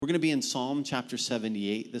We're going to be in Psalm chapter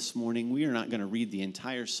 78 this morning. We are not going to read the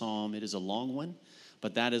entire psalm. It is a long one,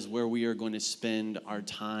 but that is where we are going to spend our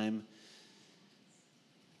time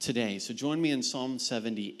today. So join me in Psalm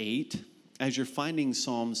 78. As you're finding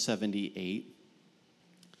Psalm 78,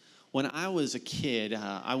 when I was a kid,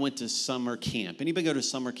 I went to summer camp. Anybody go to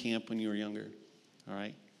summer camp when you were younger? All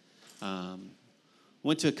right.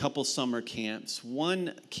 Went to a couple summer camps.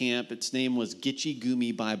 One camp, its name was Gitchie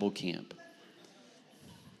Gumi Bible Camp.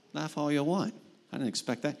 Laugh all you want. I didn't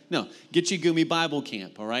expect that. No, Gitchie Gumi Bible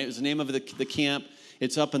Camp, all right? It was the name of the camp.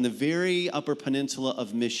 It's up in the very upper peninsula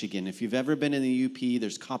of Michigan. If you've ever been in the UP,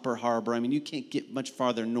 there's Copper Harbor. I mean, you can't get much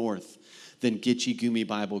farther north than Gitchie Gumi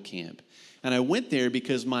Bible Camp. And I went there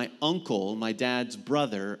because my uncle, my dad's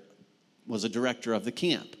brother, was a director of the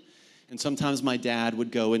camp. And sometimes my dad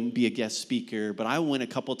would go and be a guest speaker, but I went a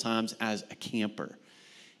couple times as a camper.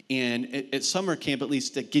 And at summer camp, at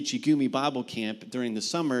least at Gitchie Gumi Bible Camp, during the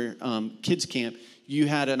summer kids camp, you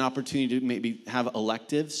had an opportunity to maybe have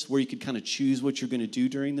electives where you could kind of choose what you're going to do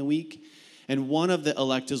during the week. And one of the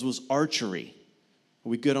electives was archery. Are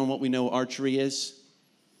we good on what we know archery is?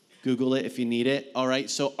 Google it if you need it. All right,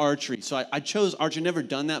 so archery. So I chose archery. Never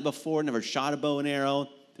done that before. Never shot a bow and arrow.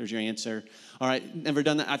 There's your answer. All right, never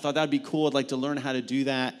done that. I thought that would be cool. I'd like to learn how to do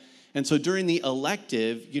that. And so during the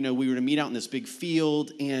elective, we were to meet out in this big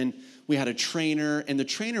field, and we had a trainer, and the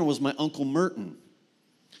trainer was my Uncle Merton.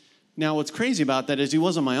 Now, what's crazy about that is he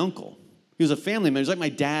wasn't my uncle. He was a family member. He was like my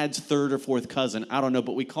dad's third or fourth cousin. I don't know,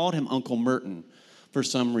 but we called him Uncle Merton for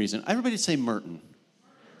some reason. Everybody say Merton.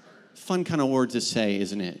 Fun kind of word to say,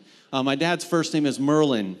 isn't it? My dad's first name is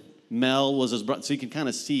Merlin. Mel was his brother, so you can kind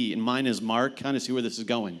of see, and mine is Mark, kind of see where this is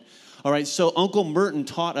going. All right, so Uncle Merton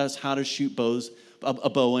taught us how to shoot a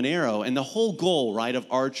bow and arrow. And the whole goal, right, of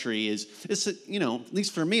archery is at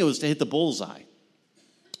least for me, it was to hit the bullseye,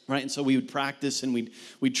 right? And so we would practice and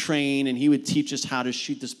we'd train, and he would teach us how to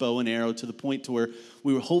shoot this bow and arrow to the point to where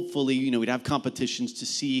we were hopefully, we'd have competitions to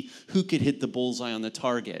see who could hit the bullseye on the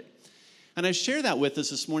target. And I share that with us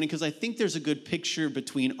this morning because I think there's a good picture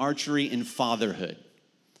between archery and fatherhood.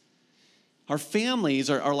 Our families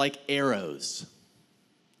are like arrows.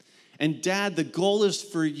 And Dad, the goal is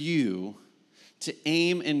for you to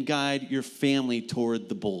aim and guide your family toward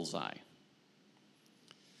the bullseye.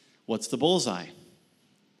 What's the bullseye?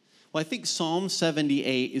 Well, I think Psalm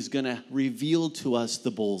 78 is going to reveal to us the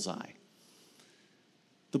bullseye.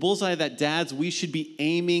 The bullseye that dads, we should be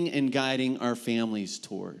aiming and guiding our families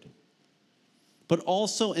toward. But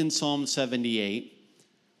also in Psalm 78,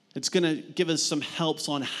 it's going to give us some helps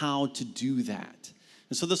on how to do that.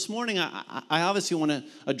 And so this morning, I obviously want to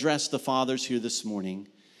address the fathers here this morning.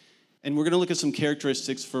 And we're going to look at some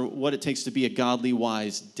characteristics for what it takes to be a godly,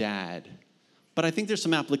 wise dad. But I think there's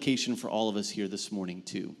some application for all of us here this morning,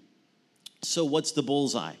 too. So what's the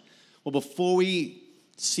bullseye? Well, before we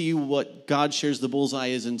see what God shares the bullseye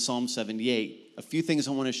is in Psalm 78, a few things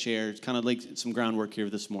I want to share. It's kind of like some groundwork here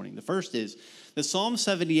this morning. The first is that Psalm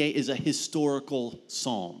 78 is a historical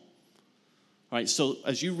psalm. All right, so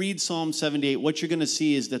as you read Psalm 78, what you're going to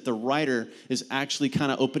see is that the writer is actually kind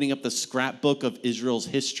of opening up the scrapbook of Israel's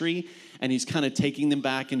history, and he's kind of taking them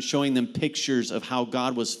back and showing them pictures of how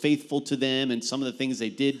God was faithful to them and some of the things they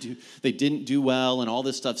didn't do well and all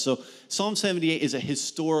this stuff. So Psalm 78 is a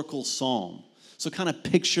historical psalm. So kind of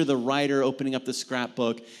picture the writer opening up the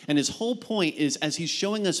scrapbook, and his whole point is, as he's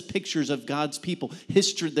showing us pictures of God's people,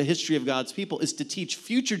 the history of God's people, is to teach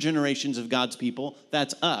future generations of God's people,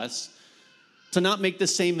 that's us, to not make the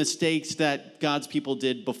same mistakes that God's people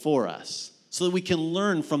did before us, so that we can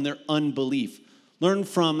learn from their unbelief, learn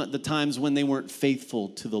from the times when they weren't faithful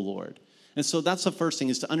to the Lord. And so that's the first thing,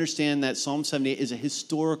 is to understand that Psalm 78 is a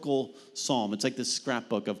historical psalm. It's like this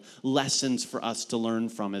scrapbook of lessons for us to learn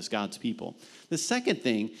from as God's people. The second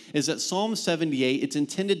thing is that Psalm 78, it's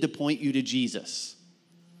intended to point you to Jesus.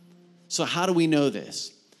 So how do we know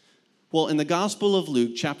this? Well, in the Gospel of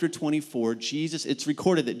Luke, chapter 24, it's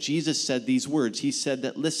recorded that Jesus said these words. He said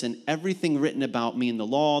that, listen, everything written about me in the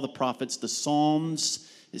law, the prophets, the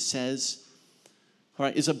Psalms, it says, all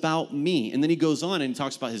right, is about me. And then he goes on and he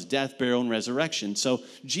talks about his death, burial, and resurrection. So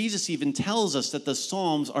Jesus even tells us that the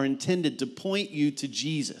Psalms are intended to point you to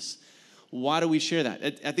Jesus. Why do we share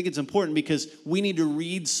that? I think it's important because we need to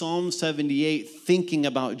read Psalm 78 thinking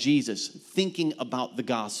about Jesus, thinking about the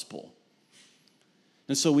gospel.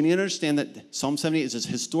 And so we need to understand that Psalm 78 is this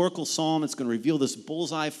historical psalm. It's going to reveal this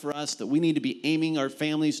bullseye for us that we need to be aiming our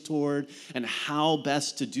families toward and how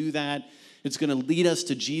best to do that. It's going to lead us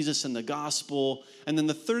to Jesus and the gospel. And then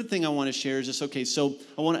the third thing I want to share is this, okay, so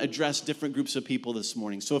I want to address different groups of people this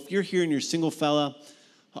morning. So if you're here and you're a single fella,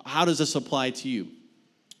 how does this apply to you?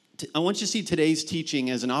 I want you to see today's teaching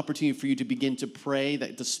as an opportunity for you to begin to pray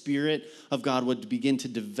that the Spirit of God would begin to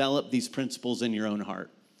develop these principles in your own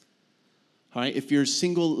heart. All right, if you're a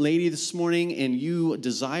single lady this morning and you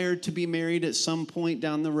desire to be married at some point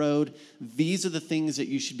down the road, these are the things that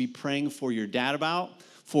you should be praying for your dad about,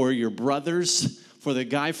 for your brothers, for the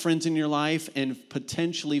guy friends in your life, and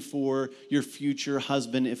potentially for your future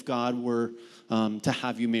husband if God were to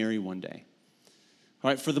have you marry one day. All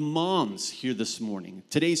right, for the moms here this morning,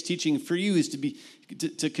 today's teaching for you is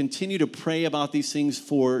to continue to pray about these things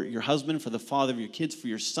for your husband, for the father of your kids, for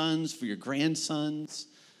your sons, for your grandsons.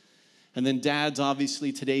 And then dads,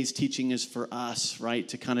 obviously, today's teaching is for us, right,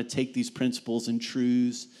 to kind of take these principles and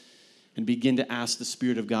truths and begin to ask the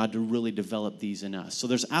Spirit of God to really develop these in us. So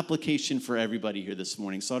there's application for everybody here this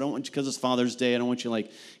morning. So I don't want you, because it's Father's Day, I don't want you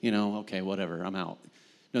like, okay, whatever, I'm out.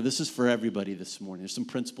 No, this is for everybody this morning. There's some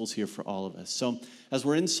principles here for all of us. So as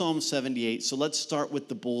we're in Psalm 78, so let's start with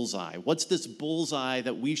the bullseye. What's this bullseye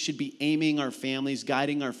that we should be aiming our families,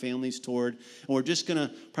 guiding our families toward? And we're just going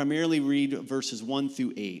to primarily read verses 1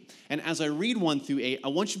 through 8. And as I read 1 through 8, I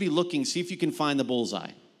want you to be looking, see if you can find the bullseye.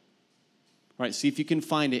 All right, see if you can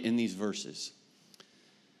find it in these verses.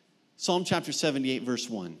 Psalm chapter 78, verse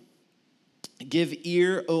 1. Give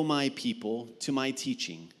ear, O my people, to my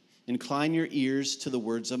teaching. Incline your ears to the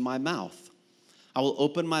words of my mouth. I will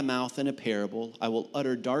open my mouth in a parable. I will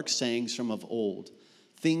utter dark sayings from of old,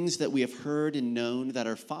 things that we have heard and known that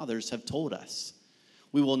our fathers have told us.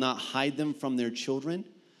 We will not hide them from their children,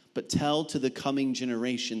 but tell to the coming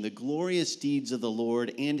generation the glorious deeds of the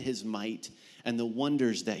Lord and his might and the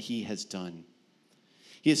wonders that he has done.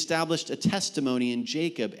 He established a testimony in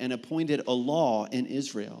Jacob and appointed a law in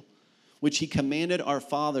Israel, which he commanded our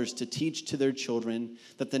fathers to teach to their children,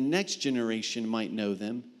 that the next generation might know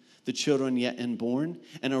them, the children yet unborn,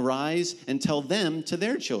 and arise and tell them to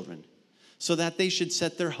their children, so that they should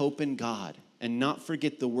set their hope in God and not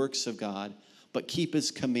forget the works of God, but keep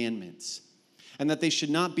his commandments, and that they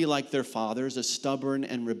should not be like their fathers, a stubborn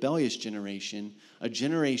and rebellious generation, a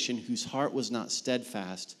generation whose heart was not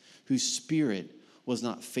steadfast, whose spirit was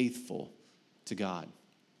not faithful to God.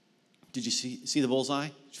 Did you see the bullseye?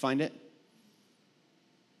 Did you find it?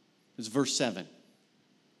 It's verse 7.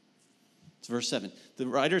 It's verse 7. The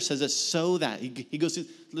writer says this so that. He goes through,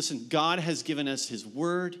 listen, God has given us his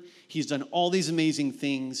word. He's done all these amazing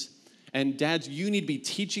things. And dads, you need to be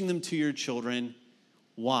teaching them to your children.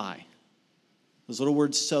 Why? Those little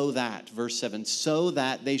words, so that, verse 7. So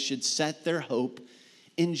that they should set their hope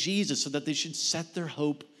in Jesus. So that they should set their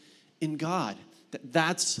hope in God.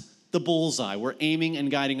 That's the bullseye we're aiming and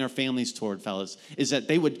guiding our families toward, fellas, is that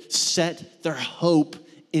they would set their hope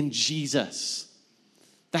in Jesus.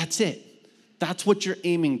 That's it. That's what you're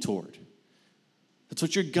aiming toward. That's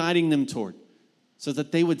what you're guiding them toward, so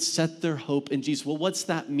that they would set their hope in Jesus. Well, what's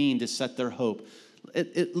that mean, to set their hope?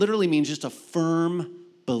 It literally means just a firm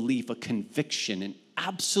belief, a conviction, an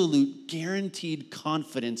absolute guaranteed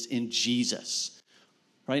confidence in Jesus.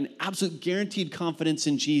 Right? An absolute guaranteed confidence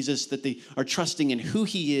in Jesus, that they are trusting in who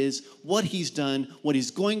he is, what he's done, what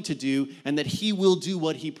he's going to do, and that he will do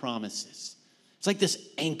what he promises. It's like this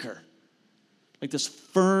anchor, like this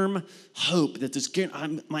firm hope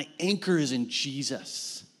that my anchor is in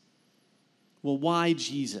Jesus. Well, why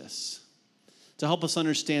Jesus? To help us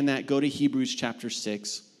understand that, go to Hebrews chapter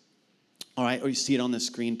 6. All right, or you see it on the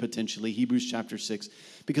screen potentially, Hebrews chapter 6,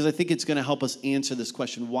 because I think it's going to help us answer this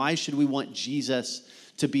question. Why should we want Jesus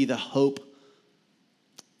to be the hope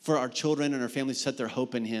for our children and our families, set their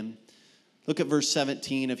hope in him? Look at verse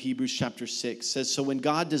 17 of Hebrews chapter 6. It says, so when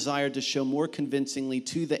God desired to show more convincingly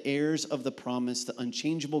to the heirs of the promise the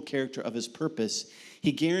unchangeable character of his purpose,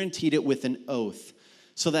 he guaranteed it with an oath,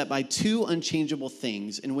 so that by two unchangeable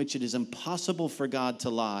things in which it is impossible for God to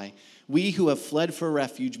lie, we who have fled for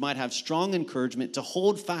refuge might have strong encouragement to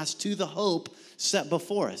hold fast to the hope set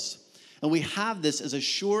before us. And we have this as a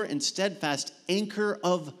sure and steadfast anchor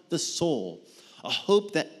of the soul, a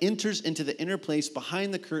hope that enters into the inner place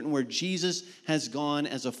behind the curtain where Jesus has gone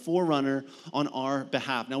as a forerunner on our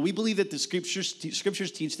behalf. Now, we believe that the scriptures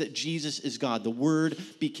teach that Jesus is God. The Word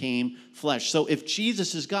became flesh. So if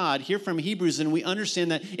Jesus is God, here from Hebrews, then we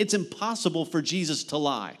understand that it's impossible for Jesus to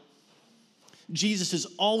lie. Jesus is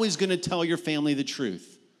always going to tell your family the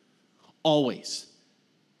truth. Always.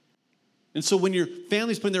 And so when your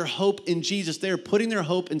family's putting their hope in Jesus, they're putting their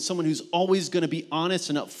hope in someone who's always going to be honest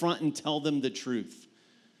and upfront and tell them the truth.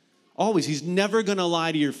 Always. He's never going to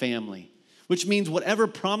lie to your family, which means whatever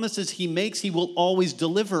promises he makes, he will always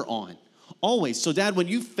deliver on. Always. So, Dad, when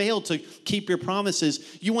you fail to keep your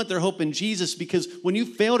promises, you want their hope in Jesus, because when you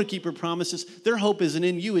fail to keep your promises, their hope isn't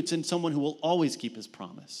in you. It's in someone who will always keep his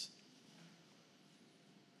promise.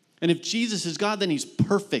 And if Jesus is God, then he's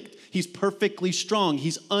perfect. He's perfectly strong.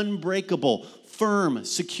 He's unbreakable, firm,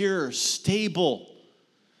 secure, stable.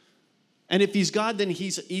 And if he's God, then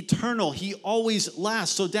he's eternal. He always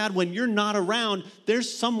lasts. So, Dad, when you're not around,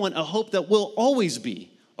 there's someone, a hope that will always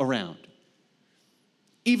be around,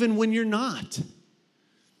 even when you're not,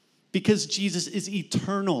 because Jesus is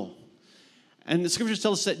eternal. And the scriptures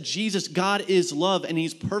tell us that Jesus, God is love, and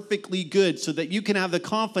he's perfectly good, so that you can have the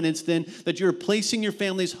confidence then that you're placing your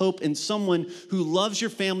family's hope in someone who loves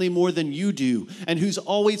your family more than you do, and who's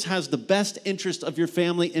always has the best interest of your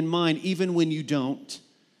family in mind, even when you don't.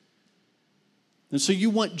 And so you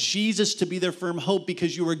want Jesus to be their firm hope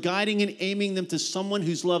because you are guiding and aiming them to someone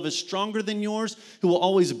whose love is stronger than yours, who will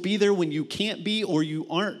always be there when you can't be or you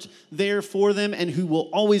aren't there for them, and who will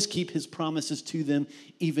always keep his promises to them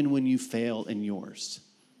even when you fail in yours.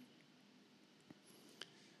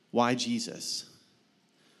 Why Jesus?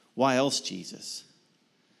 Why else Jesus?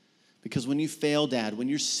 Because when you fail, Dad, when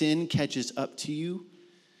your sin catches up to you,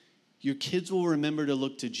 your kids will remember to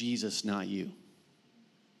look to Jesus, not you.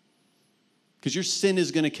 Because your sin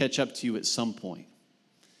is going to catch up to you at some point.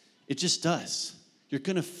 It just does. You're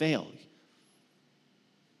going to fail.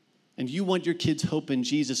 And you want your kids' hope in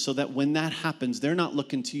Jesus so that when that happens, they're not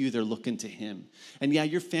looking to you, they're looking to him. And yeah,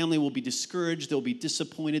 your family will be discouraged, they'll be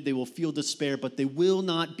disappointed, they will feel despair, but they will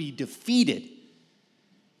not be defeated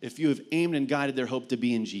if you have aimed and guided their hope to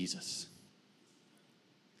be in Jesus.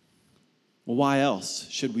 Well, why else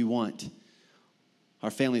should we want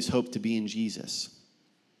our family's hope to be in Jesus?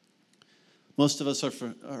 Most of us have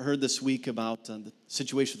heard this week about the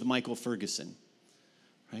situation with Michael Ferguson,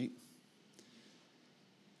 right?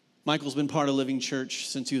 Michael's been part of Living Church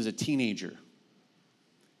since he was a teenager.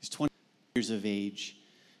 He's 20 years of age.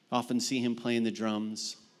 Often see him playing the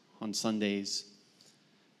drums on Sundays.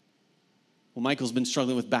 Well, Michael's been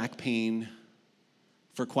struggling with back pain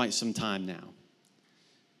for quite some time now.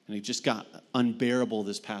 And it just got unbearable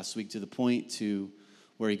this past week to the point to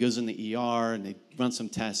where he goes in the ER and they run some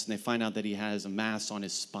tests and they find out that he has a mass on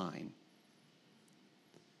his spine.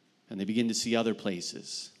 And they begin to see other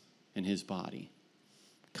places in his body.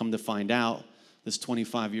 Come to find out, this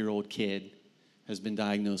 25-year-old kid has been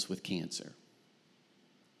diagnosed with cancer.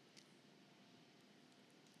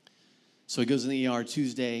 So he goes in the ER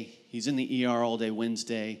Tuesday. He's in the ER all day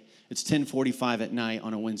Wednesday. It's 10:45 at night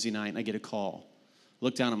on a Wednesday night, and I get a call.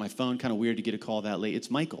 Look down at my phone, kind of weird to get a call that late.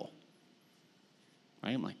 It's Michael.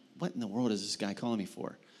 Right? I'm like, what in the world is this guy calling me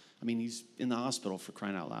for? I mean, he's in the hospital, for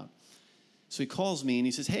crying out loud. So he calls me and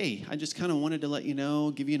he says, hey, I just kind of wanted to let you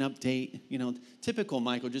know, give you an update. You know, typical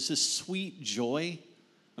Michael, just this sweet joy.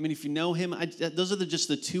 I mean, if you know him, those are just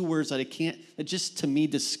the two words that just to me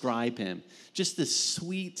describe him. Just this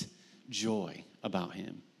sweet joy about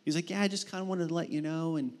him. He's like, yeah, I just kind of wanted to let you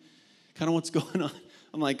know and kind of what's going on.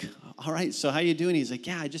 I'm like, all right, so how you doing? He's like,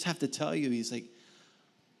 yeah, I just have to tell you. He's like,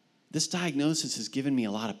 this diagnosis has given me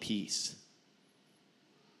a lot of peace.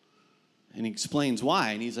 And he explains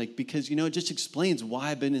why. And he's like, because, it just explains why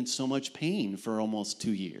I've been in so much pain for almost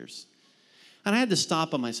 2 years. And I had to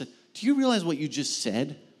stop him. I said, do you realize what you just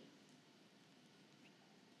said?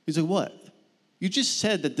 He's like, what? You just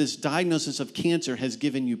said that this diagnosis of cancer has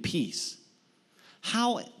given you peace.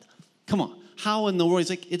 How? Come on. How in the world? He's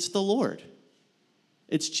like, it's the Lord.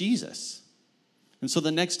 It's Jesus. And so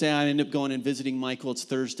the next day I ended up going and visiting Michael. It's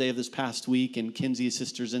Thursday of this past week, and Kinsey, his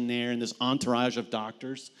sister's in there, and this entourage of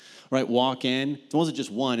doctors, right, walk in. It wasn't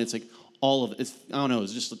just one. It's like all of it. I don't know. It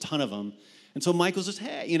was just a ton of them. And so Michael's just,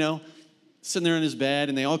 hey, sitting there in his bed,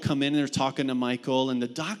 and they all come in, and they're talking to Michael, and the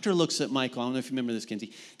doctor looks at Michael. I don't know if you remember this,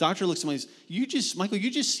 Kinsey. Doctor looks at Michael and says, Michael,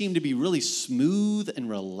 you just seem to be really smooth and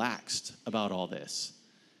relaxed about all this.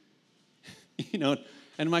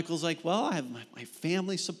 And Michael's like, well, I have my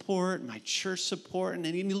family support, my church support. And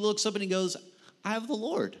then he looks up and he goes, I have the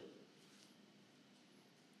Lord.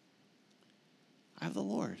 I have the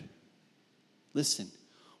Lord. Listen,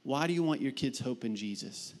 why do you want your kids' hope in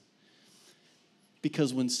Jesus?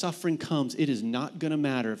 Because when suffering comes, it is not going to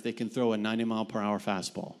matter if they can throw a 90-mile-per-hour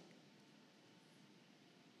fastball.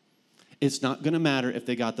 It's not going to matter if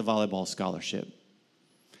they got the volleyball scholarship.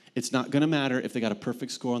 It's not going to matter if they got a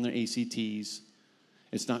perfect score on their ACTs.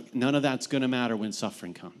 None of that's going to matter when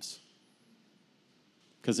suffering comes.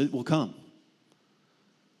 Because it will come.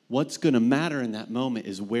 What's going to matter in that moment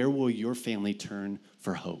is where will your family turn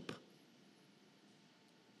for hope?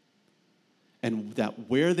 And that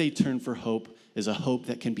where they turn for hope is a hope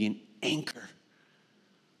that can be an anchor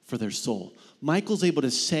for their soul. Michael's able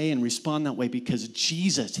to say and respond that way because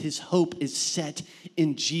Jesus, his hope is set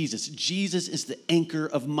in Jesus. Jesus is the anchor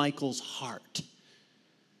of Michael's heart.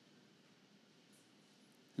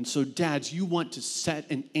 And so, dads, you want to set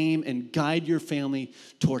and aim and guide your family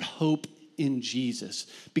toward hope in Jesus,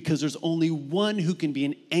 because there's only one who can be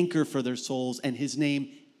an anchor for their souls, and his name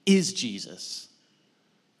is Jesus.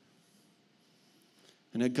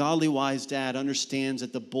 And a godly, wise dad understands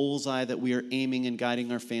that the bullseye that we are aiming and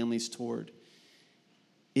guiding our families toward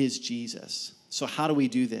is Jesus. So how do we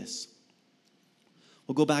do this?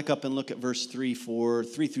 We'll go back up and look at verse 3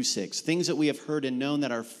 through 6. Things that we have heard and known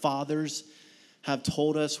that our fathers have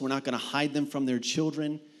told us, we're not going to hide them from their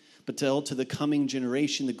children, but tell to the coming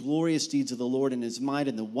generation the glorious deeds of the Lord and his might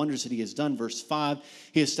and the wonders that he has done. Verse 5,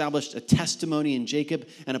 he established a testimony in Jacob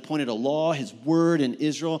and appointed a law, his word in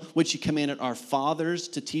Israel, which he commanded our fathers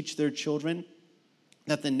to teach their children,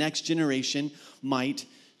 that the next generation might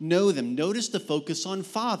know them. Notice the focus on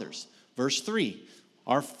fathers. Verse 3,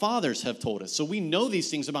 our fathers have told us. So we know these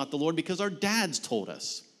things about the Lord because our dads told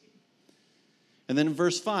us. And then in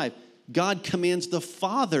verse 5, God commands the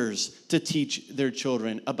fathers to teach their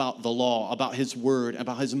children about the law, about his word,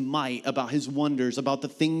 about his might, about his wonders, about the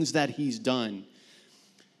things that he's done.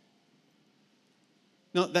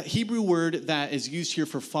 Now, that Hebrew word that is used here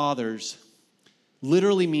for fathers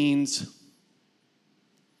literally means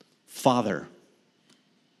father.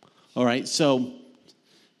 All right, so,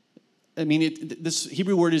 I mean, this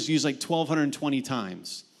Hebrew word is used like 1,220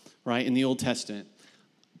 times, right, in the Old Testament.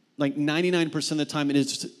 Like 99% of the time, it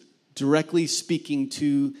is directly speaking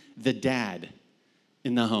to the dad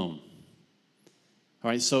in the home. All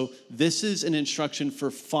right, so this is an instruction for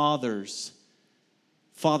fathers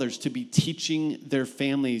to be teaching their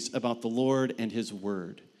families about the Lord and his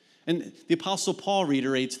word. And the Apostle Paul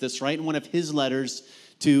reiterates this, right, in one of his letters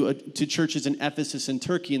to churches in Ephesus and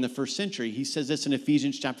Turkey in the first century. He says this in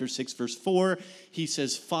Ephesians chapter 6, verse 4. He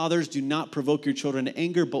says, fathers, do not provoke your children to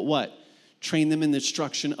anger, but what? Train them in the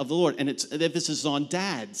instruction of the Lord. And it's emphasis on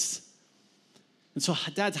dads. And so,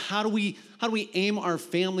 dads, how do we aim our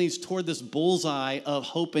families toward this bullseye of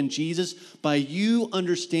hope in Jesus? By you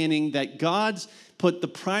understanding that God's put the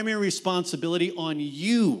primary responsibility on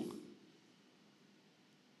you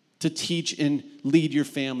to teach and lead your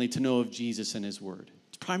family to know of Jesus and his word.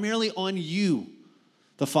 It's primarily on you,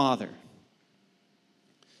 the father.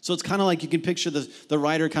 So it's kind of like you can picture the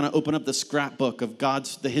writer kind of open up the scrapbook of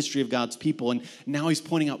the history of God's people, and now he's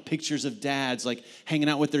pointing out pictures of dads like hanging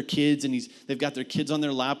out with their kids, and they've got their kids on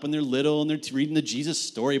their lap when they're little, and they're reading the Jesus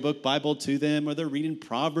Storybook Bible to them, or they're reading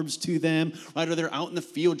Proverbs to them, right? Or they're out in the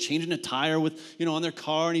field changing a tire with, on their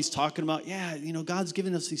car, and he's talking about, God's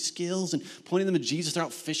given us these skills and pointing them to Jesus. They're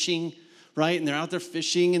out fishing, right? And they're out there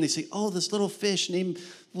fishing, and they say, oh, this little fish,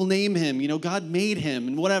 we'll name him. God made him,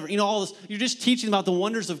 and whatever. All this. You're just teaching about the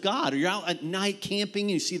wonders of God. Or you're out at night camping,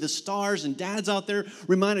 and you see the stars, and dad's out there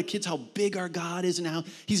reminding kids how big our God is and how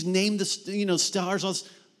he's named the stars. All this.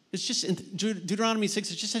 It's just in Deuteronomy 6,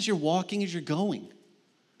 it just says you're walking as you're going.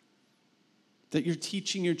 That you're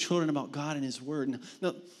teaching your children about God and his word.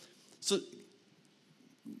 Now, so,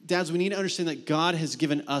 dads, we need to understand that God has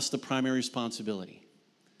given us the primary responsibility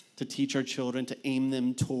to teach our children, to aim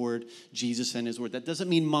them toward Jesus and his word. That doesn't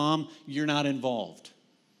mean, Mom, you're not involved.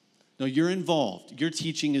 No, you're involved. You're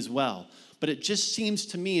teaching as well. But it just seems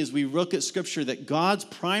to me as we look at Scripture that God's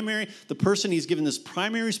the person he's given this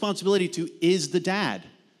primary responsibility to is the dad.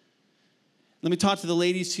 Let me talk to the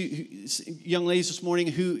ladies, young ladies this morning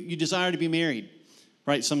who you desire to be married,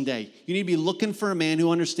 right, someday. You need to be looking for a man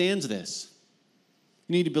who understands this.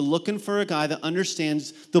 You need to be looking for a guy that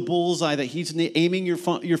understands the bullseye that he's aiming your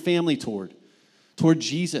family toward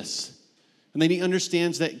Jesus. And then he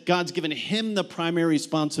understands that God's given him the primary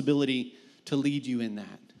responsibility to lead you in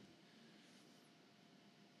that.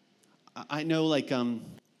 I know,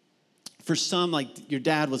 for some, your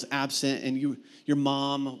dad was absent and your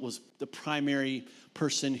mom was the primary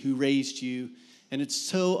person who raised you. And it's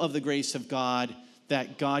so of the grace of God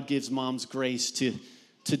that God gives moms grace to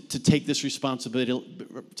take this responsibility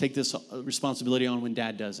on when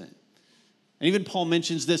dad doesn't. And even Paul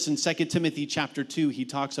mentions this in 2 Timothy chapter 2. He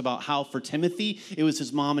talks about how for Timothy, it was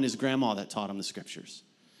his mom and his grandma that taught him the scriptures.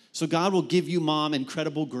 So God will give you, mom,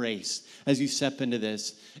 incredible grace as you step into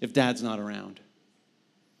this if dad's not around.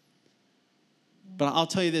 But I'll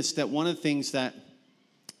tell you this, that one of the things that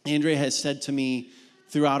Andrea has said to me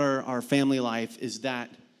throughout our family life is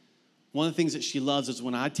that one of the things that she loves is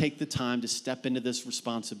when I take the time to step into this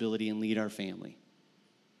responsibility and lead our family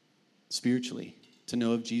spiritually, to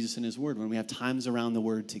know of Jesus and his word, when we have times around the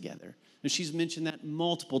word together. And she's mentioned that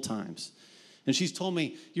multiple times. And she's told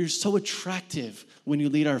me, you're so attractive when you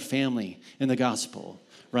lead our family in the gospel,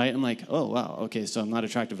 right? I'm like, oh, wow, okay, so I'm not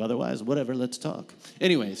attractive otherwise? Whatever, let's talk.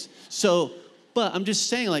 Anyways, so But I'm just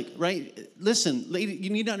saying, like, right, listen, lady, you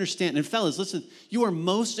need to understand, and fellas, listen, you are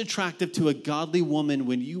most attractive to a godly woman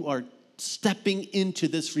when you are stepping into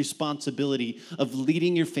this responsibility of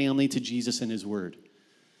leading your family to Jesus and his word.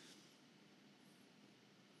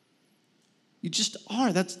 You just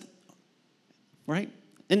are. That's right.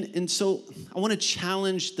 And so I want to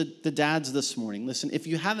challenge the dads this morning. Listen, if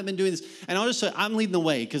you haven't been doing this, and I'll just say I'm leading the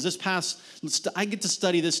way because I get to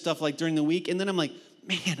study this stuff like during the week, and then I'm like,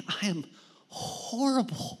 man, I am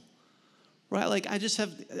horrible, right? Like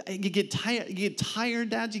you get tired,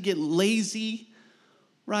 dads, you get lazy,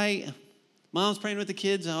 right? Mom's praying with the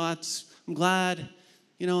kids. Oh, I'm glad,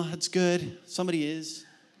 that's good. Somebody is,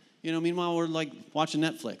 meanwhile we're like watching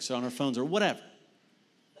Netflix or on our phones or whatever.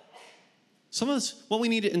 Some of us, what we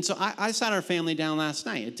need to, and so I sat our family down last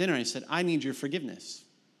night at dinner. I said, I need your forgiveness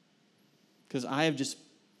because I have just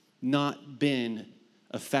not been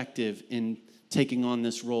effective in taking on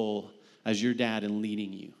this role as your dad and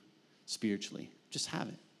leading you spiritually. Just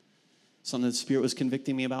haven't. Something the Spirit was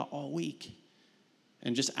convicting me about all week.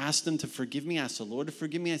 And just asked them to forgive me. I asked the Lord to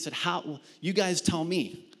forgive me. I said, how? You guys tell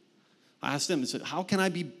me. I asked them, I said, how can I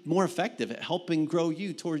be more effective at helping grow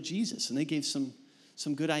you toward Jesus? And they gave some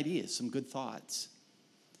good ideas, some good thoughts.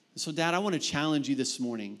 So, Dad, I want to challenge you this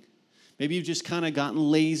morning. Maybe you've just kind of gotten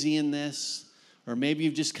lazy in this, or maybe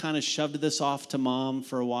you've just kind of shoved this off to Mom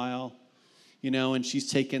for a while, and she's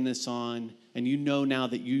taken this on, and now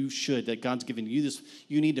that God's given you this,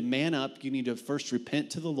 you need to man up. You need to first repent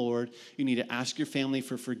to the Lord. You need to ask your family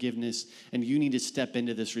for forgiveness, and you need to step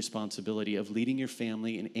into this responsibility of leading your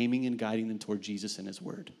family and aiming and guiding them toward Jesus and his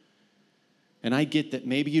word. And I get that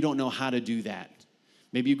maybe you don't know how to do that.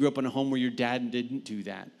 Maybe you grew up in a home where your dad didn't do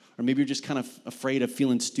that. Or maybe you're just kind of afraid of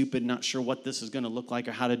feeling stupid, not sure what this is going to look like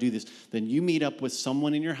or how to do this. Then you meet up with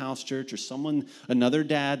someone in your house church or another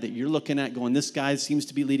dad that you're looking at going, this guy seems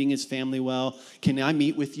to be leading his family well. Can I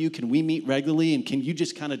meet with you? Can we meet regularly? And can you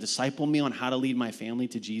just kind of disciple me on how to lead my family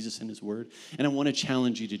to Jesus and his word? And I want to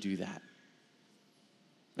challenge you to do that.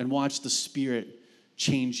 And watch the Spirit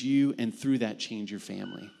change you and through that change your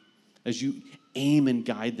family as you aim and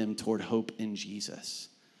guide them toward hope in Jesus.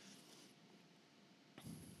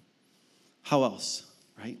 How else,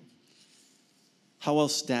 right? How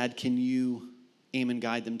else, Dad, can you aim and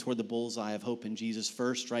guide them toward the bullseye of hope in Jesus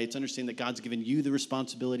first, right? It's understanding that God's given you the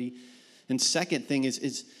responsibility. And second thing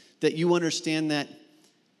is that you understand that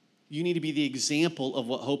you need to be the example of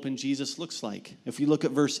what hope in Jesus looks like. If you look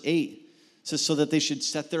at verse 8, it says, so that they should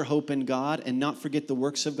set their hope in God and not forget the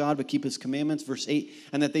works of God, but keep his commandments. Verse 8,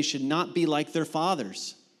 and that they should not be like their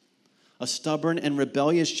fathers, a stubborn and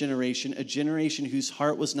rebellious generation, a generation whose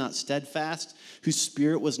heart was not steadfast, whose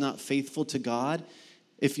spirit was not faithful to God.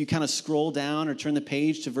 If you kind of scroll down or turn the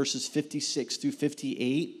page to verses 56 through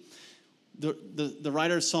 58, the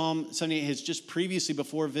writer of Psalm 78 has just previously,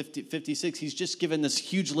 before 56, he's just given this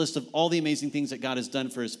huge list of all the amazing things that God has done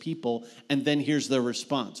for his people. And then here's their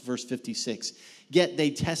response, verse 56. Yet they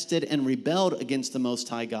tested and rebelled against the Most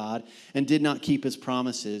High God and did not keep his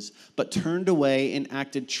promises, but turned away and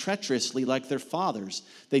acted treacherously like their fathers.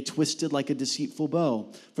 They twisted like a deceitful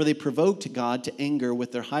bow, for they provoked God to anger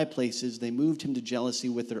with their high places. They moved him to jealousy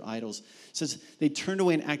with their idols. It says they turned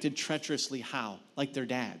away and acted treacherously. How? Like their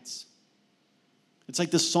dads. It's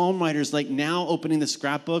like the psalm writer's like now opening the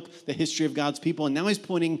scrapbook, the history of God's people, and now he's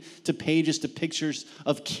pointing to pages, to pictures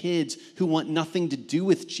of kids who want nothing to do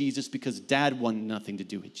with Jesus because dad wanted nothing to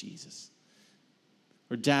do with Jesus.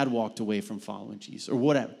 Or dad walked away from following Jesus, or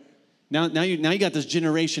whatever. Now you got this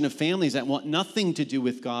generation of families that want nothing to do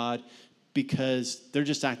with God because they're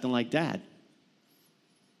just acting like dad.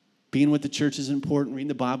 Being with the church isn't important, reading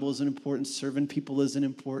the Bible isn't important, serving people isn't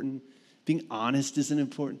important, being honest isn't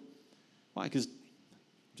important. Why? Because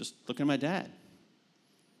just looking at my dad.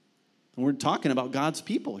 And we're talking about God's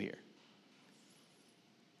people here.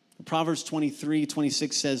 Proverbs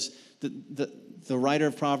 23:26 says, the writer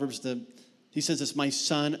of Proverbs, he says this, my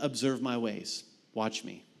son, observe my ways. Watch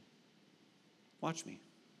me. Watch me.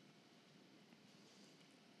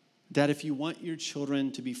 Dad, if you want your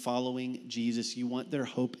children to be following Jesus, you want their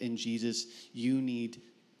hope in Jesus, you need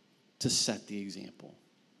to set the example.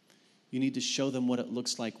 You need to show them what it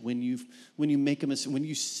looks like when you make a mistake, when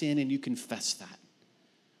you sin and you confess that.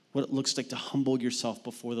 What it looks like to humble yourself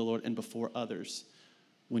before the Lord and before others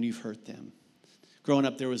when you've hurt them. Growing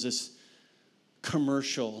up, there was this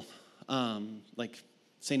commercial, like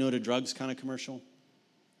say no to drugs kind of commercial.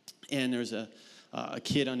 And there's a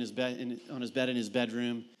kid on his bed in his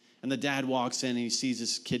bedroom, and the dad walks in and he sees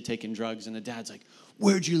this kid taking drugs, and the dad's like,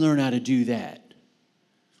 "Where'd you learn how to do that?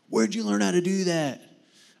 Where'd you learn how to do that?"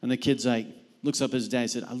 And the kid's like, looks up at his dad and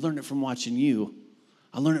said, "I learned it from watching you.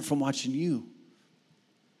 I learned it from watching you."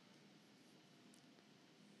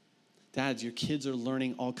 Dads, your kids are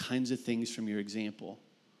learning all kinds of things from your example.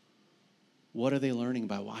 What are they learning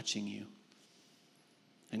by watching you?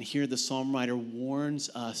 And here the psalm writer warns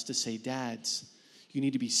us to say, dads, you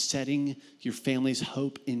need to be setting your family's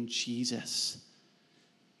hope in Jesus.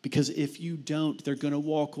 Because if you don't, they're going to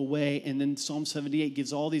walk away. And then Psalm 78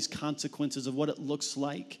 gives all these consequences of what it looks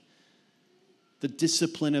like. The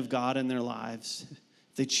discipline of God in their lives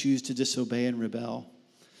if they choose to disobey and rebel.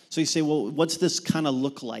 So you say, well, what's this kind of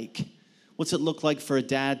look like? What's it look like for a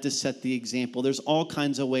dad to set the example? There's all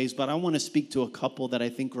kinds of ways, but I want to speak to a couple that I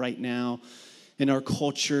think right now in our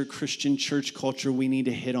culture, Christian church culture, we need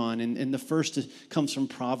to hit on. And the first comes from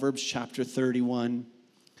Proverbs chapter 31.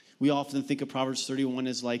 We often think of Proverbs 31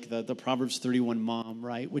 as like the Proverbs 31 mom,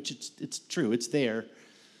 right? Which it's true, it's there.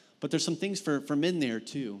 But there's some things for men there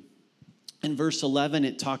too. In verse 11,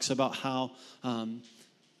 it talks about how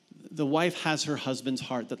the wife has her husband's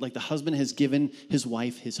heart, that like the husband has given his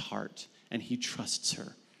wife his heart, and he trusts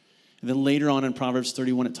her. And then later on in Proverbs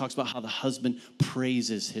 31, it talks about how the husband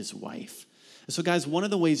praises his wife. And so guys, one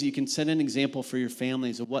of the ways that you can set an example for your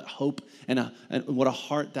families of what hope and what a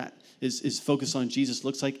heart that is focused on Jesus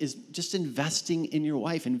looks like is just investing in your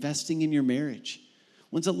wife, investing in your marriage.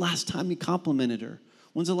 When's the last time you complimented her?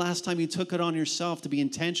 When's the last time you took it on yourself to be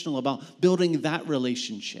intentional about building that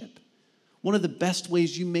relationship? One of the best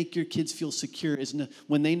ways you make your kids feel secure is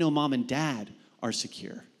when they know mom and dad are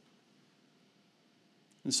secure.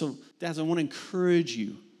 And so, dads, I want to encourage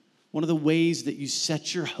you. One of the ways that you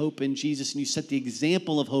set your hope in Jesus and you set the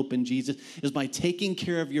example of hope in Jesus is by taking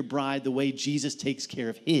care of your bride the way Jesus takes care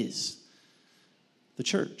of his, the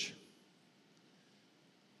church.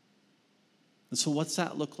 And so what's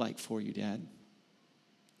that look like for you, Dad?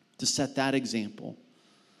 To set that example.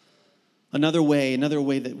 Another way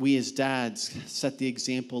that we as dads set the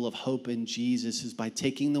example of hope in Jesus is by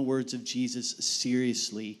taking the words of Jesus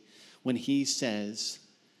seriously when he says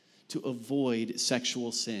to avoid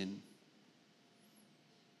sexual sin.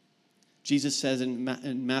 Jesus says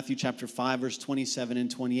in Matthew chapter 5, verse 27 and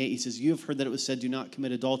 28, he says, you have heard that it was said, do not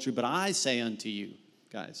commit adultery, but I say unto you,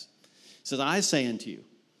 guys. He says, I say unto you,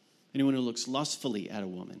 anyone who looks lustfully at a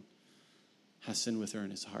woman has sinned with her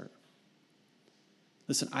in his heart.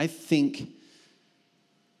 Listen, I think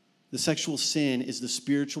the sexual sin is the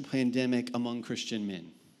spiritual pandemic among Christian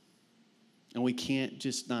men. And we can't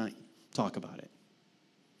just not talk about it.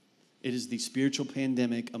 It is the spiritual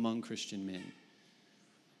pandemic among Christian men.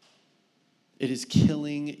 It is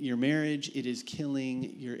killing your marriage. It is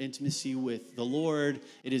killing your intimacy with the Lord.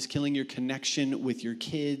 It is killing your connection with your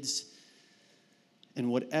kids. And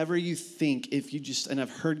whatever you think, if you just, and I've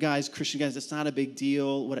heard guys, Christian guys, it's not a big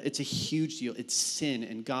deal. It's a huge deal. It's sin.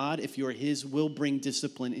 And God, if you're his, will bring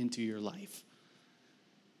discipline into your life.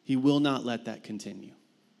 He will not let that continue.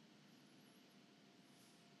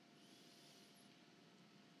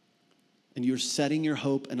 And you're setting your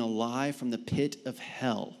hope in a lie from the pit of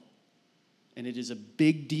hell. And it is a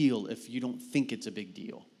big deal if you don't think it's a big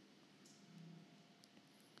deal.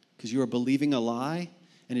 Because you are believing a lie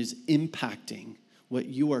and it is impacting what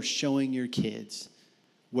you are showing your kids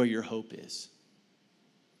where your hope is.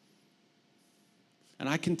 And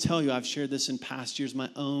I can tell you, I've shared this in past years, my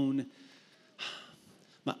own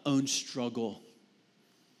struggle.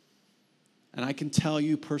 And I can tell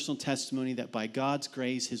you personal testimony that by God's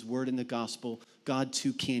grace, his word in the gospel, God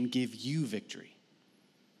too can give you victory.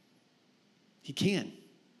 He can.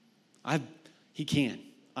 He can.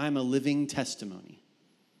 I'm a living testimony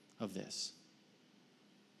of this.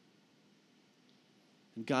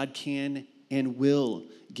 And God can and will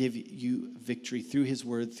give you victory through his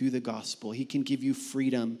word, through the gospel. He can give you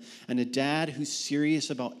freedom. And a dad who's serious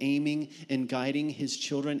about aiming and guiding his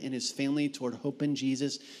children and his family toward hope in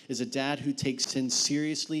Jesus is a dad who takes sin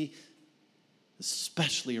seriously,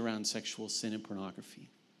 especially around sexual sin and pornography.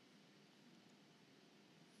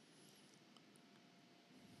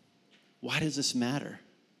 Why does this matter?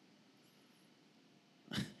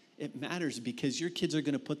 It matters because your kids are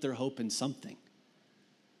going to put their hope in something.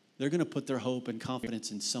 They're going to put their hope and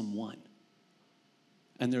confidence in someone.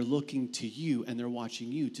 And they're looking to you and they're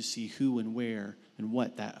watching you to see who and where and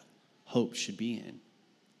what that hope should be in.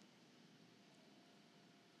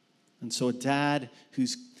 And so a dad who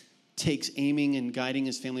takes aiming and guiding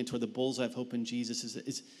his family toward the bullseye of hope in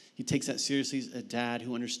Jesus, he takes that seriously. He's a dad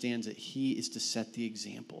who understands that he is to set the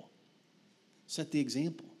example. Set the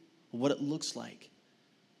example of what it looks like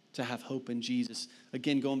to have hope in Jesus.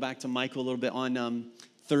 Again, going back to Michael a little bit on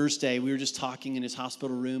Thursday, we were just talking in his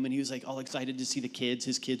hospital room, and he was like all excited to see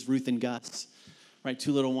his kids, Ruth and Gus, right?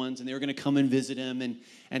 2 little ones, and they were going to come and visit him.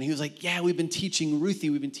 And he was like, yeah, we've been teaching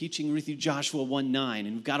Ruthie Joshua 1:9,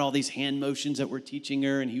 and we've got all these hand motions that we're teaching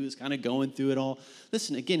her, and he was kind of going through it all.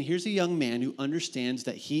 Listen, again, here's a young man who understands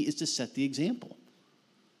that he is to set the example.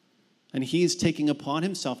 And he is taking upon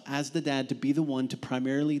himself as the dad to be the one to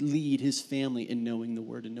primarily lead his family in knowing the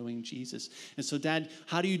word and knowing Jesus. And so, Dad,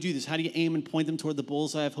 how do you do this? How do you aim and point them toward the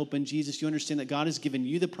bullseye of hope in Jesus? You understand that God has given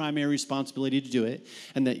you the primary responsibility to do it,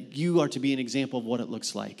 and that you are to be an example of what it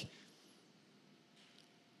looks like.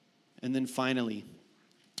 And then finally,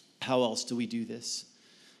 how else do we do this?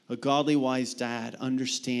 A godly, wise dad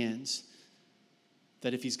understands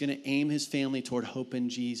that if he's going to aim his family toward hope in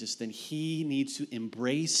Jesus, then he needs to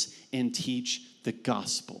embrace and teach the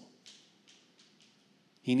gospel.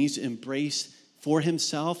 He needs to embrace for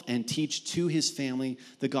himself and teach to his family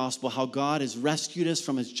the gospel, how God has rescued us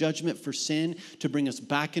from his judgment for sin to bring us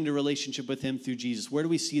back into relationship with him through Jesus. Where do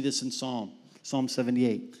we see this in Psalm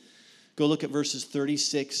 78? Go look at verses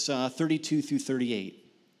 32 through 38.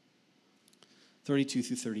 32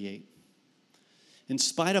 through 38. In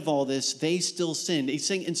spite of all this, they still sinned. He's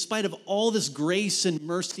saying, in spite of all this grace and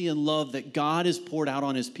mercy and love that God has poured out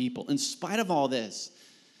on his people, in spite of all this,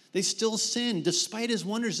 they still sinned. Despite his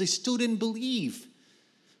wonders, they still didn't believe.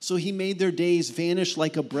 So he made their days vanish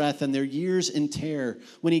like a breath and their years in terror.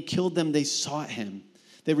 When he killed them, they sought him.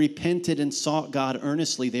 They repented and sought God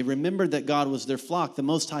earnestly. They remembered that God was their flock, the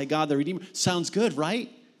Most High God, the Redeemer. Sounds good, right?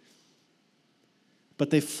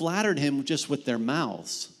 But they flattered him just with their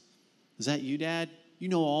mouths. Is that you, Dad? You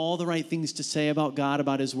know all the right things to say about God,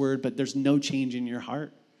 about his word, but there's no change in your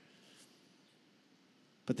heart.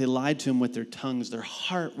 But they lied to him with their tongues. Their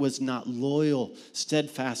heart was not loyal,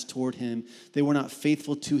 steadfast toward him. They were not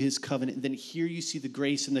faithful to his covenant. Then here you see the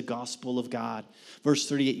grace and the gospel of God. Verse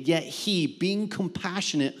 38, yet he, being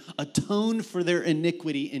compassionate, atoned for their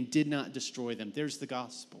iniquity and did not destroy them. There's the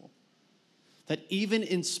gospel. That even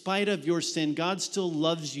in spite of your sin, God still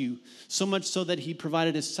loves you, so much so that he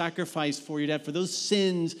provided a sacrifice for you, Dad, for those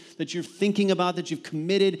sins that you're thinking about, that you've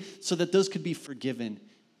committed, so that those could be forgiven.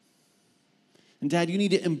 And Dad, you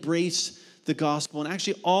need to embrace the gospel. And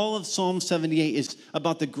actually, all of Psalm 78 is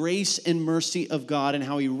about the grace and mercy of God and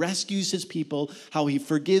how he rescues his people, how he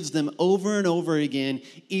forgives them over and over again,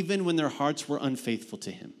 even when their hearts were unfaithful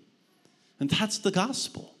to him. And that's the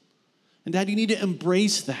gospel. And Dad, you need to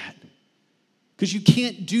embrace that. Because you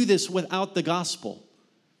can't do this without the gospel.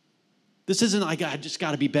 This isn't like, I just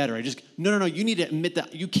got to be better. No. You need to admit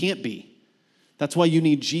that you can't be. That's why you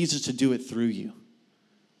need Jesus to do it through you.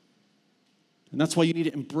 And that's why you need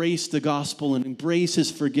to embrace the gospel and embrace his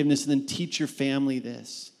forgiveness and then teach your family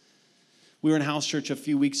this. We were in house church a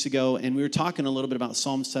few weeks ago, and we were talking a little bit about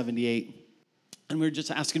Psalm 78. And we were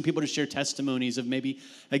just asking people to share testimonies of maybe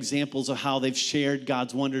examples of how they've shared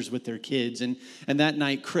God's wonders with their kids. And that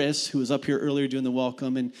night, Chris, who was up here earlier doing the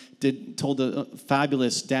welcome and told a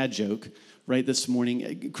fabulous dad joke, right, this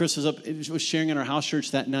morning. Chris was sharing in our house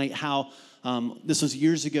church that night how this was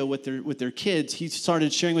years ago with their kids. He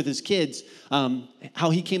started sharing with his kids how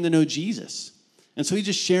he came to know Jesus. And so he's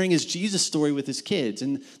just sharing his Jesus story with his kids.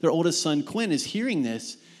 And their oldest son, Quinn, is hearing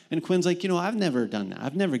this. And Quinn's like, I've never done that.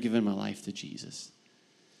 I've never given my life to Jesus.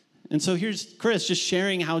 And so here's Chris just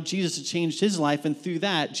sharing how Jesus had changed his life. And through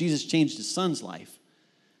that, Jesus changed his son's life.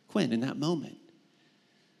 Quinn, in that moment.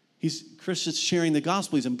 Chris is sharing the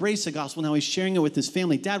gospel. He's embraced the gospel. Now he's sharing it with his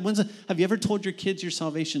family. Dad, have you ever told your kids your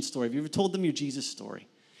salvation story? Have you ever told them your Jesus story?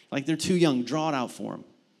 Like they're too young, draw it out for them.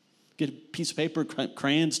 Get a piece of paper,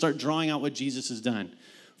 crayon, start drawing out what Jesus has done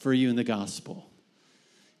for you in the gospel.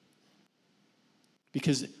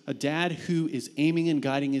 Because a dad who is aiming and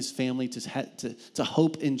guiding his family to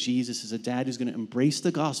hope in Jesus is a dad who's going to embrace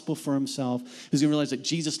the gospel for himself, who's going to realize that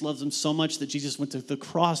Jesus loves him so much that Jesus went to the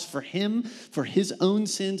cross for him, for his own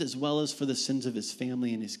sins, as well as for the sins of his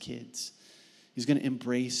family and his kids. He's going to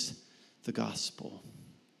embrace the gospel.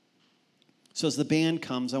 So as the band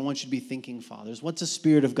comes, I want you to be thinking, fathers, what's the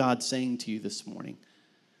Spirit of God saying to you this morning?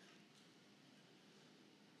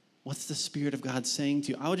 What's the Spirit of God saying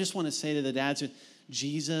to you? I would just want to say to the dads,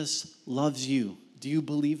 Jesus loves you. Do you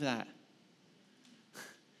believe that?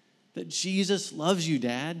 That Jesus loves you,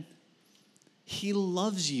 Dad. He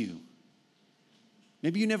loves you.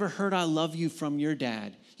 Maybe you never heard I love you from your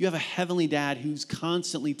dad. You have a heavenly dad who's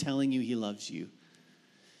constantly telling you he loves you.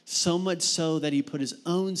 So much so that he put his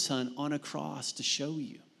own son on a cross to show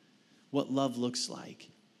you what love looks like.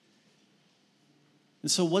 And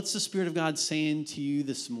so what's the Spirit of God saying to you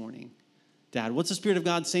this morning? Dad, what's the Spirit of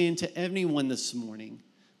God saying to anyone this morning?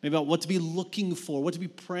 Maybe about what to be looking for, what to be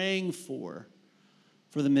praying for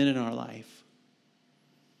the men in our life.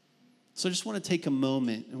 So I just want to take a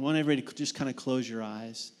moment and want everybody to just kind of close your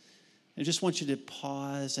eyes. I just want you to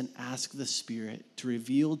pause and ask the Spirit to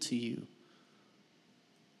reveal to you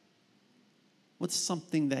what's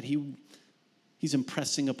something that He's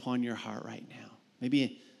impressing upon your heart right now.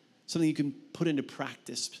 Maybe something you can put into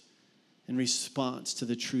practice in response to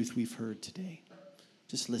the truth we've heard today.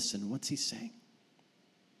 Just listen. What's He saying?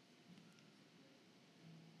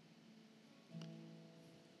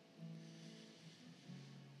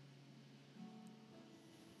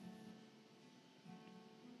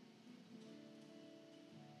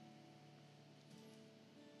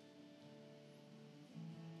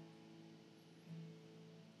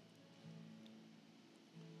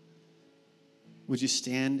 Would you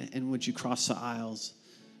stand and would you cross the aisles?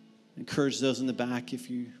 Encourage those in the back if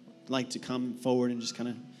you'd like to come forward and just kind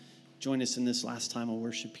of join us in this last time of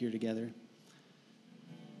worship here together.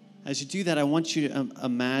 As you do that, I want you to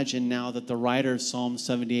imagine now that the writer of Psalm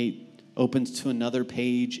 78 opens to another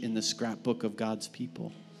page in the scrapbook of God's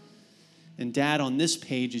people. And Dad, on this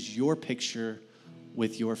page is your picture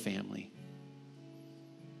with your family.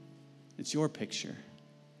 It's your picture.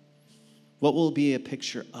 What will it be a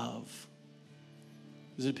picture of?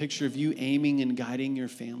 Is it a picture of you aiming and guiding your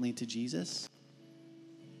family to Jesus?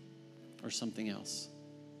 Or something else?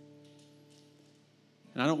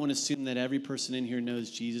 And I don't want to assume that every person in here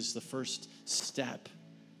knows Jesus. The first step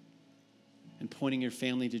in pointing your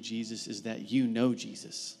family to Jesus is that you know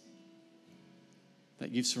Jesus.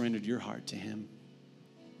 That you've surrendered your heart to Him.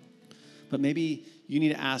 But maybe you need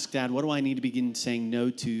to ask, Dad, what do I need to begin saying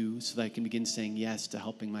no to so that I can begin saying yes to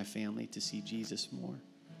helping my family to see Jesus more?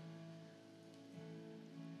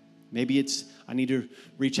 Maybe it's I need to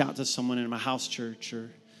reach out to someone in my house church or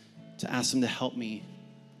to ask them to help me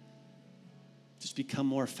just become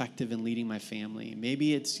more effective in leading my family.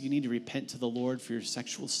 Maybe it's you need to repent to the Lord for your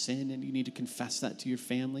sexual sin and you need to confess that to your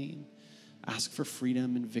family and ask for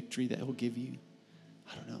freedom and victory that He'll give you.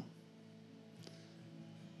 I don't know.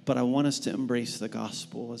 But I want us to embrace the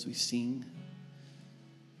gospel as we sing.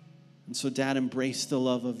 And so, Dad, embrace the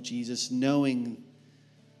love of Jesus, knowing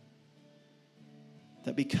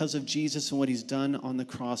that because of Jesus and what He's done on the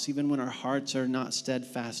cross, even when our hearts are not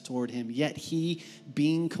steadfast toward Him, yet He,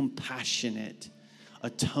 being compassionate,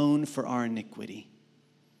 atoned for our iniquity.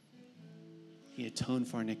 He atoned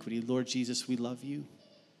for our iniquity. Lord Jesus, we love You.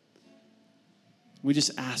 We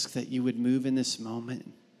just ask that You would move in this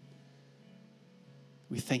moment.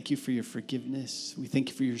 We thank You for Your forgiveness. We thank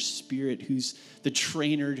You for Your Spirit, who's the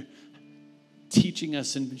trainer teaching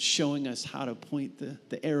us and showing us how to point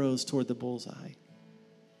the arrows toward the bullseye.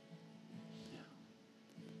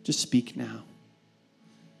 Just speak now.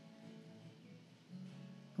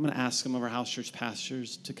 I'm going to ask some of our house church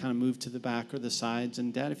pastors to kind of move to the back or the sides.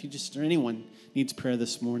 And Dad, if you just, or anyone needs prayer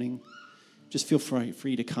this morning, just feel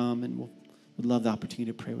free to come and we'd love the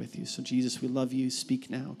opportunity to pray with you. So Jesus, we love You. Speak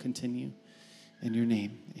now. Continue. In Your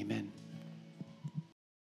name, amen.